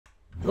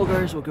Hello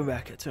guys, welcome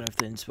back to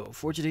another inspo.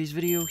 For today's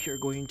video, we're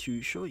going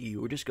to show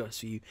you or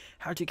discuss with you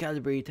how to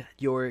calibrate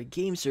your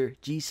GameSir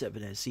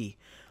G7SE.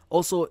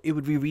 Also, it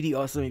would be really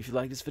awesome if you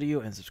like this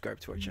video and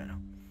subscribe to our channel.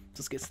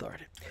 Let's get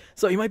started.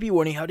 So you might be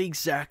wondering how to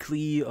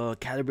exactly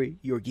calibrate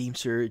your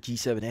GameSir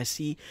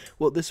G7SE.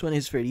 Well, this one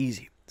is very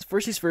easy.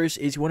 First is first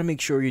is you want to make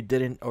sure you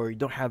didn't or you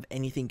don't have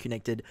anything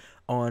connected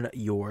on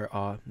your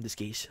in this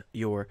case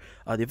your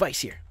device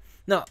here.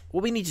 Now,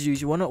 what we need to do is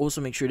you want to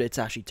also make sure that it's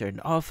actually turned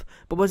off.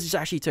 But once it's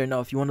actually turned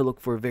off, you want to look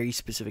for very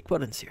specific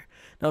buttons here.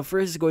 Now,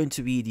 first is going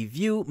to be the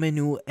view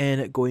menu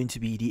and going to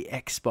be the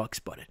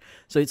Xbox button.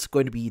 So it's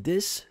going to be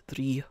this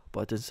three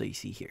buttons that you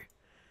see here.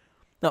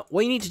 Now,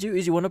 what you need to do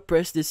is you want to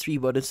press these three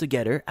buttons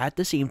together at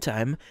the same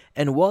time.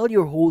 And while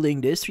you're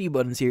holding these three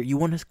buttons here, you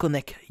want to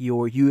connect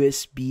your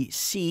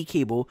USB-C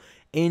cable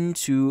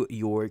into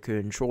your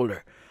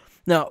controller.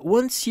 Now,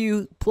 once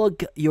you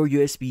plug your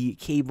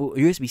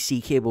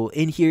USB-C cable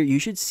in here, you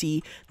should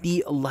see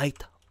the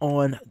light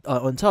on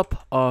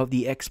top of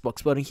the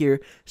Xbox button here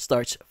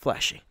starts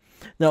flashing.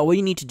 Now, what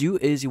you need to do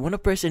is you want to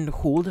press and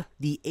hold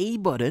the A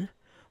button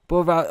for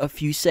about a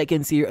few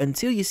seconds here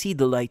until you see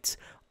the lights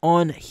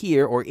on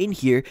here or in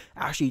here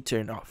actually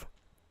turn off.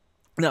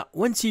 Now,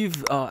 once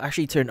you've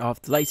actually turned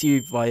off the lights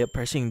here via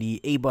pressing the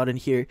A button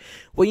here,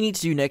 what you need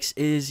to do next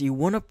is you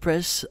want to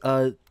press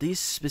these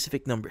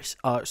specific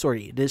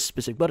these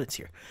specific buttons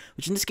here,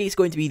 which in this case is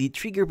going to be the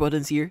trigger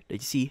buttons here that you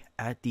see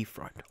at the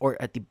front or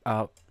at the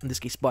in this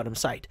case bottom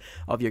side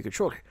of your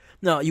controller.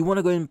 Now, you want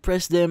to go and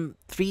press them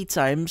 3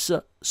 times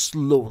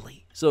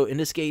slowly. So in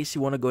this case,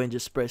 you want to go and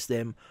just press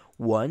them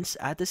once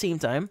at the same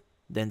time,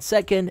 then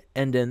second,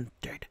 and then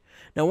third.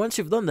 Now, once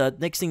you've done that,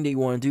 next thing that you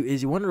want to do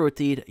is you want to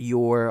rotate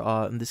your,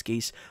 in this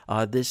case,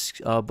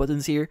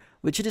 buttons here,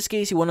 which in this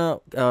case, you want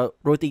to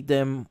rotate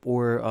them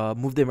or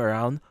move them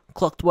around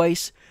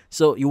clockwise.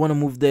 So you want to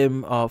move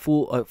them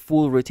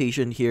full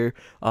rotation here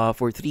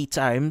for 3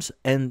 times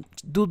and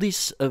do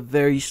this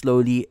very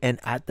slowly and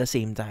at the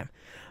same time.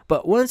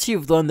 But once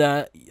you've done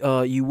that,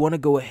 you want to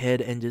go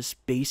ahead and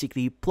just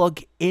basically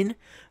plug in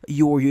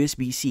your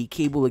USB-C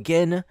cable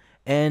again,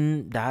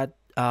 and that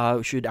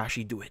should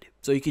actually do it.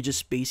 So you could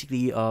just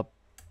basically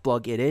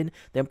plug it in,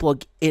 then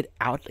plug it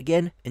out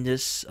again, and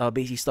just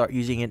basically start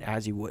using it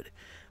as you would.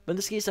 But in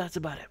this case, that's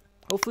about it.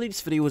 Hopefully this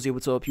video was able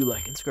to help you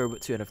like and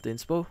subscribe to NF the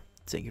Inspo.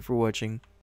 Thank you for watching.